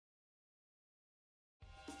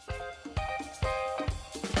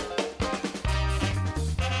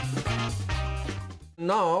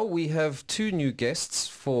Now we have two new guests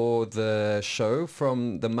for the show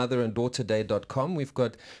from the motheranddaughterday.com. We've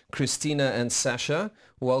got Cristina and Sascha.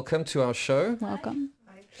 Welcome to our show. Welcome.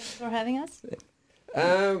 Hi. Thanks for having us.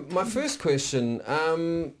 My first question,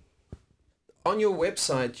 on your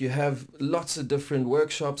website you have lots of different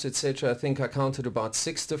workshops, etc. I think I counted about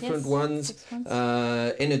 6 different ones. 6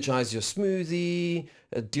 months. Energize your smoothie,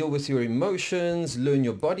 deal with your emotions, learn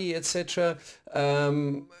your body, etc.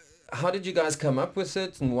 How did you guys come up with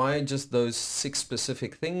it, and why just those 6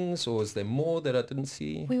 specific things, or is there more that I didn't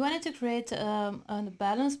see? We wanted to create a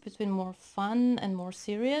balance between more fun and more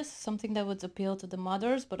serious, something that would appeal to the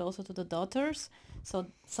mothers but also to the daughters. So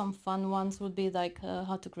some fun ones would be like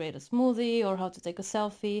how to create a smoothie or how to take a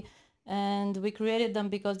selfie. And we created them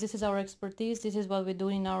because this is our expertise. This is what we do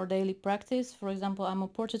in our daily practice. For example, I'm a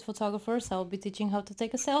portrait photographer, so I'll be teaching how to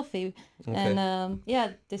take a selfie. Okay. And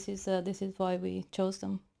this is why we chose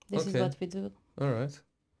them. This is what we do. All right.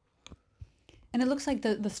 And it looks like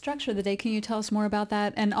the structure of the day. Can you tell us more about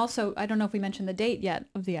that? And also, I don't know if we mentioned the date yet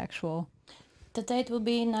of the actual... The date will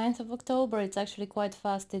be 9th of October. It's actually quite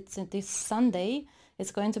fast. It's this Sunday.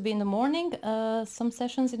 It's going to be in the morning, some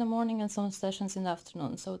sessions in the morning and some sessions in the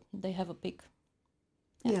afternoon. So they have a peak.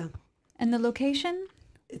 Yeah. And the location?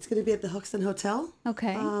 It's going to be at the Hoxton Hotel.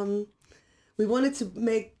 Okay. We wanted to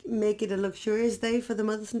make it a luxurious day for the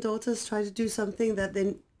mothers and daughters, try to do something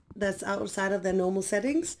that's outside of their normal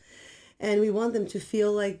settings. And we want them to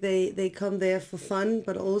feel like they come there for fun,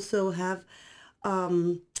 but also have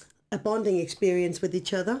a bonding experience with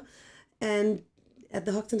each other. And at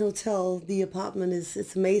the Hoxton Hotel, the apartment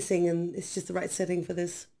it's amazing, and it's just the right setting for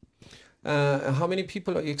this. How many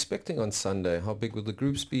people are you expecting on Sunday? How big will the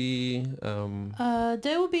groups be?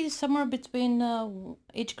 There will be somewhere between,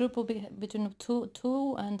 each group will be between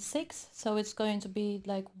 2 and 6. So it's going to be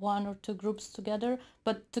like 1 or 2 groups together.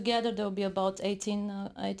 But together there will be about 18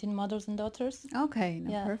 mothers and daughters. Okay,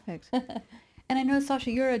 perfect. And I know,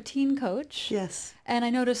 Sascha, you're a teen coach. Yes. And I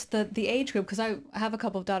noticed the age group, because I have a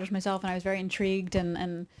couple of daughters myself, and I was very intrigued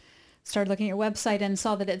and started looking at your website and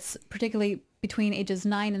saw that it's particularly between ages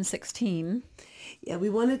 9 and 16. Yeah, we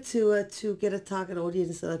wanted to get a target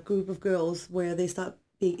audience, a group of girls where they start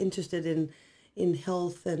being interested in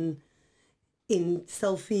health and in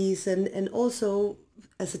selfies, and also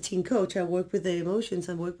as a teen coach, I work with the emotions,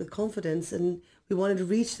 I work with confidence, and we wanted to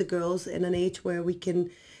reach the girls in an age where we can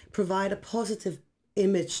provide a positive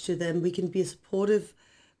image to them. We can be supportive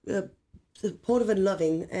and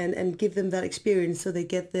loving, and give them that experience so they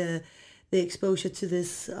get the exposure to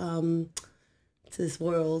this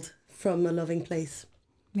world from a loving place.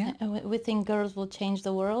 Yeah, we think girls will change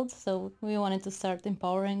the world, so we wanted to start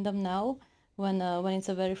empowering them now when it's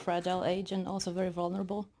a very fragile age and also very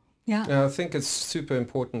vulnerable. Yeah. I think it's super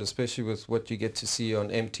important, especially with what you get to see on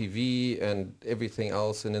MTV and everything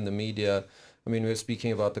else and in the media. I mean, we were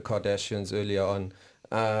speaking about the Kardashians earlier on.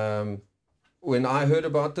 When I heard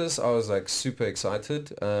about this, I was like super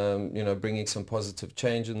excited, bringing some positive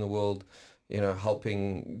change in the world,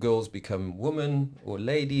 helping girls become women or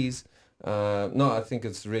ladies. No, I think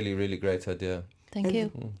it's really, really great idea. Thank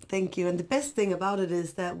you. Thank you. And the best thing about it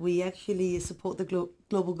is that we actually support the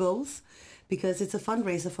global goals, because it's a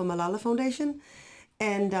fundraiser for Malala Foundation.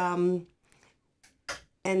 And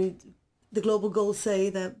the global goals say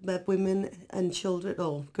that women and children,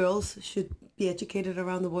 or girls, should be educated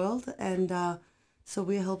around the world. And so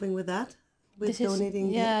we're helping with that. We're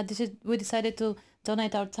donating. We decided to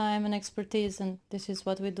donate our time and expertise, and this is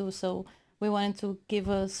what we do. So we wanted to give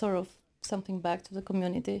a sort of something back to the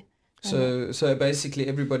community. So basically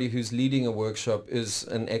everybody who's leading a workshop is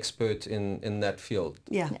an expert in that field.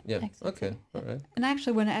 Yeah. Exactly. Okay. All right. And I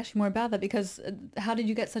actually want to ask you more about that, because how did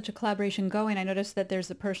you get such a collaboration going? I noticed that there's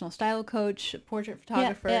a personal style coach, portrait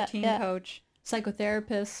photographer, teen coach,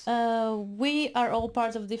 psychotherapist. We are all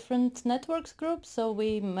part of different networks groups, so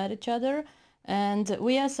we met each other. And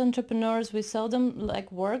we as entrepreneurs, we seldom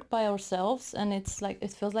work by ourselves, and it's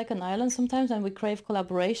it feels like an island sometimes, and we crave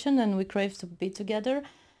collaboration and we crave to be together.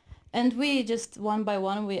 And we just one by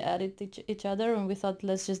one we added each other, and we thought,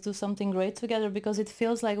 let's just do something great together, because it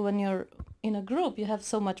feels like when you're in a group you have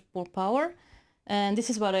so much more power. And this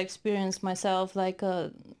is what I experienced myself,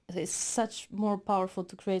 it's such more powerful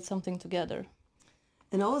to create something together.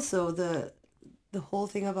 And also the whole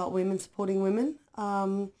thing about women supporting women,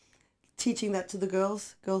 teaching that to the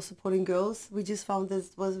girls supporting girls. We just found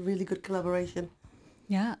this was a really good collaboration.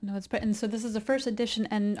 Yeah, no, it's great. And so this is the first edition,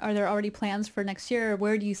 and are there already plans for next year?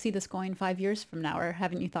 Where do you see this going 5 years from now, or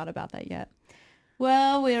haven't you thought about that yet?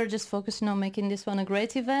 Well, we are just focusing on making this one a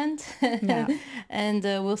great event. Yeah. And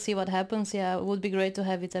we'll see what happens. Yeah, it would be great to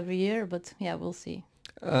have it every year, but yeah, we'll see.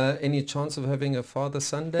 Any chance of having a Father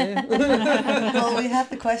Sunday? Well, we have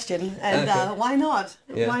the question, and why not?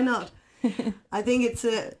 Yeah. Why not? I think it's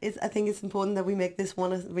important that we make this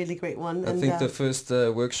one a really great one. I think the first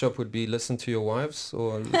workshop would be listen to your wives,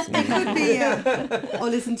 or listen it could be, or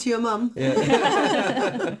listen to your mum.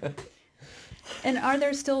 Yeah. And are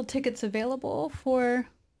there still tickets available for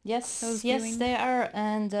Yes, those yes, viewing? they are,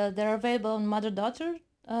 and they're available on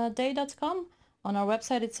motherdaughterday.com, on our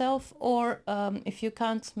website itself, or if you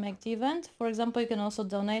can't make the event, for example, you can also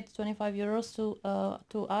donate 25 euros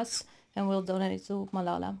to us, and we'll donate it to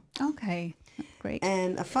Malala. Okay, great.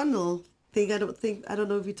 And a fun little thing, I don't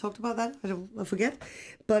know if we talked about that, I forget,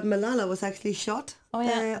 but Malala was actually shot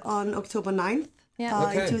on October 9th. In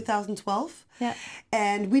 2012. Yeah.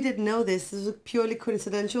 And we didn't know this. It was purely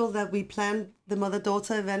coincidental that we planned the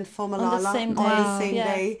mother-daughter event for Malala on the same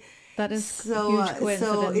day. That is so, huge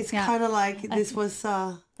coincidence. So it's kind of like this was...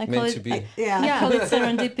 meant to be. I call it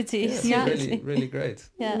serendipity. Yeah. Really, really great.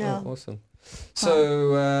 Yeah. Oh, awesome.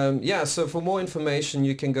 So, so for more information,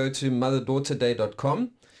 you can go to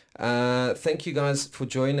motherdaughterday.com. Thank you guys for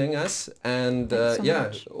joining us, and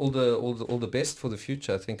much. all the best for the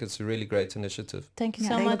future. I think it's a really great initiative. Thank you so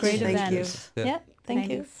Thank much. you. Great Thank event. you. Yeah, thank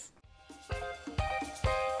you. Thanks.